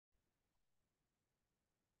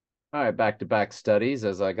All right, back-to-back studies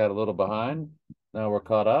as I got a little behind. Now we're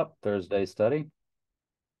caught up. Thursday study.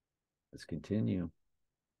 Let's continue.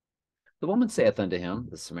 The woman saith unto him,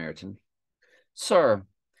 the Samaritan, Sir,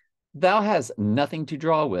 thou hast nothing to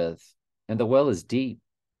draw with, and the well is deep.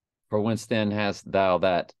 For whence then hast thou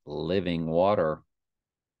that living water?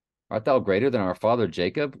 Art thou greater than our father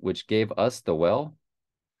Jacob, which gave us the well,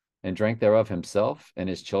 and drank thereof himself, and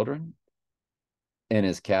his children, and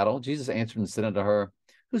his cattle? Jesus answered and said unto her,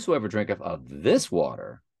 Whosoever drinketh of this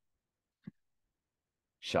water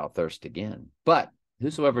shall thirst again. But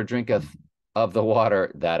whosoever drinketh of the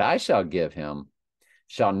water that I shall give him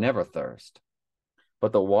shall never thirst.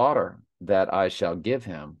 But the water that I shall give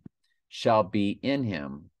him shall be in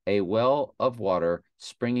him a well of water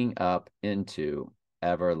springing up into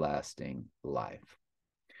everlasting life.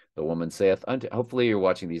 The woman saith unto, hopefully you're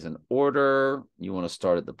watching these in order. You want to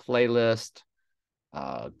start at the playlist.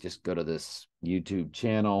 Just go to this YouTube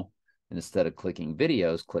channel. And instead of clicking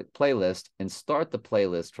videos, click playlist and start the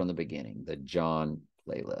playlist from the beginning, the John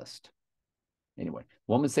playlist. Anyway,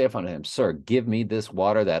 woman saith unto him, Sir, give me this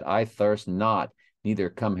water that I thirst not, neither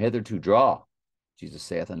come hither to draw. Jesus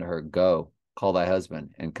saith unto her, Go, call thy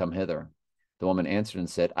husband, and come hither. The woman answered and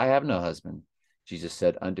said, I have no husband. Jesus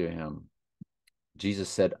said unto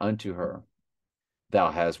her,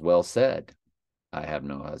 Thou hast well said, I have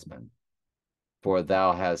no husband. For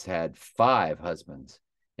thou hast had 5 husbands,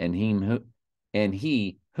 and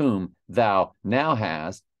he whom thou now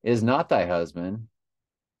hast is not thy husband,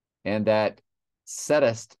 and that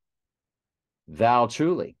saidst thou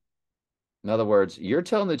truly. In other words, you're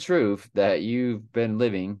telling the truth that you've been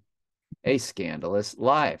living a scandalous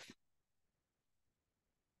life.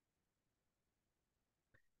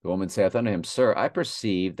 The woman saith unto him, Sir, I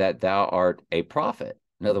perceive that thou art a prophet.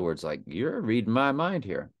 In other words, like, you're reading my mind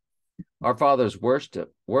here. Our fathers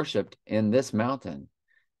worshipped in this mountain,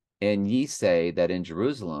 and ye say that in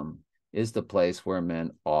Jerusalem is the place where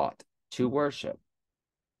men ought to worship.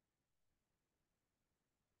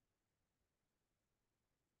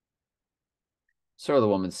 Sir, the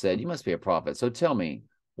woman said, You must be a prophet. So tell me,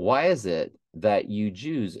 why is it that you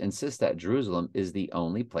Jews insist that Jerusalem is the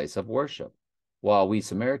only place of worship, while we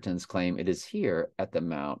Samaritans claim it is here at the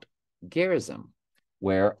Mount Gerizim,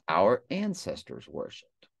 where our ancestors worshipped?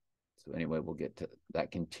 So anyway, we'll get to that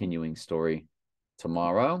continuing story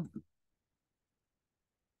tomorrow.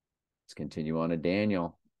 Let's continue on to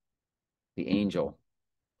Daniel, the angel,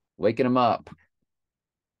 waking him up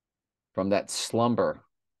from that slumber,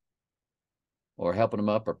 or helping him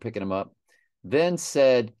up or picking him up. Then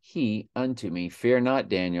said he unto me, Fear not,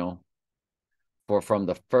 Daniel, for from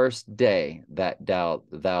the first day that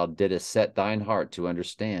thou didst set thine heart to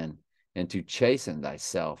understand and to chasten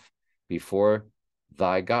thyself before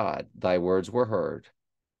thy God, thy words were heard,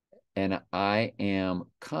 and I am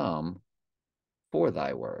come for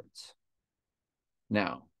thy words.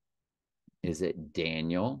 Now, is it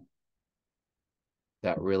Daniel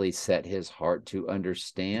that really set his heart to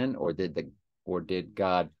understand, or did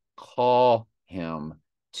God call him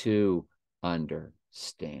to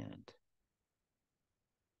understand?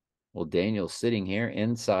 Well, Daniel's sitting here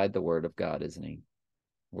inside the Word of God, isn't he?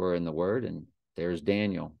 We're in the Word, and there's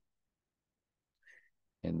Daniel.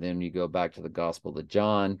 And then you go back to the Gospel of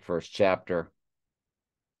John, 1st chapter.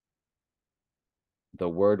 The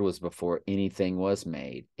Word was before anything was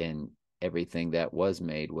made, and everything that was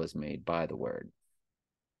made by the Word.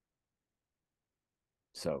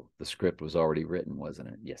 So the script was already written, wasn't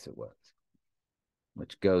it? Yes, it was.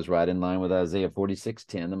 Which goes right in line with Isaiah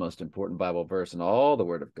 46:10, the most important Bible verse in all the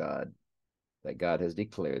Word of God, that God has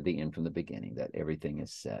declared the end from the beginning, that everything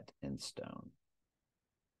is set in stone.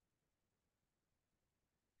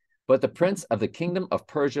 But the prince of the kingdom of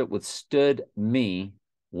Persia withstood me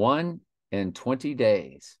 21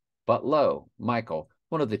 days. But lo, Michael,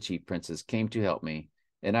 one of the chief princes, came to help me,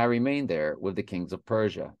 and I remained there with the kings of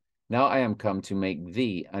Persia. Now I am come to make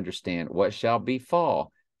thee understand what shall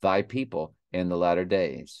befall thy people in the latter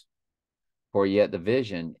days. For yet the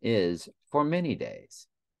vision is for many days.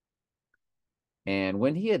 And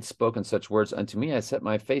when he had spoken such words unto me, I set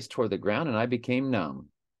my face toward the ground, and I became numb.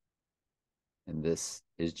 And this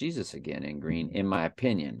is Jesus again in green, in my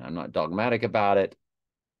opinion. I'm not dogmatic about it,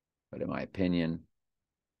 but in my opinion,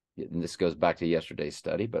 and this goes back to yesterday's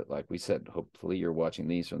study, but like we said, hopefully you're watching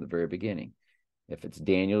these from the very beginning. If it's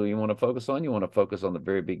Daniel you want to focus on, you want to focus on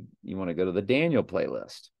you want to go to the Daniel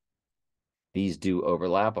playlist. These do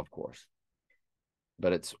overlap, of course.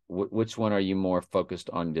 But it's which one are you more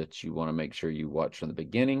focused on that you want to make sure you watch from the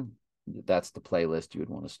beginning? That's the playlist you would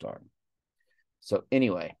want to start. So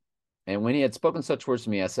anyway, and when he had spoken such words to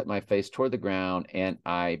me, I set my face toward the ground, and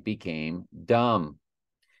I became dumb.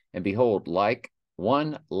 And behold, like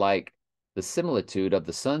the similitude of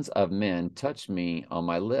the sons of men touched me on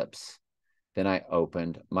my lips. Then I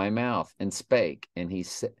opened my mouth and spake, and he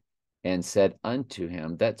said unto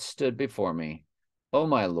him that stood before me, O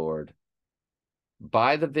my Lord,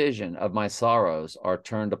 by the vision of my sorrows are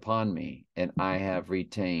turned upon me, and I have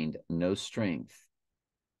retained no strength.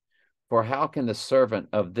 For how can the servant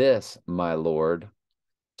of this, my Lord,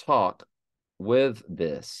 talk with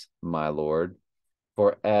this, my Lord?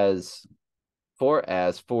 For as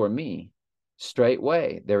for me,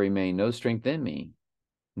 straightway there remain no strength in me,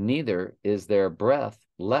 neither is there breath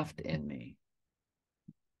left in me.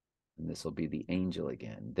 And this will be the angel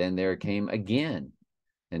again. Then there came again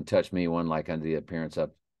and touched me one like unto the appearance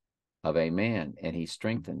of a man, and he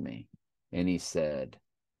strengthened me. And he said,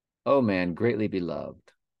 O man greatly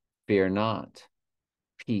beloved, fear not,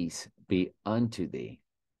 peace be unto thee.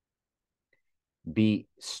 Be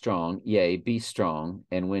strong, yea, be strong.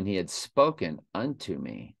 And when he had spoken unto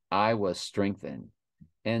me, I was strengthened,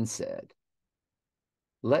 and said,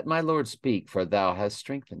 Let my Lord speak, for thou hast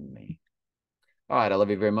strengthened me. All right, I love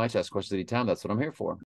you very much. Ask questions anytime. That's what I'm here for.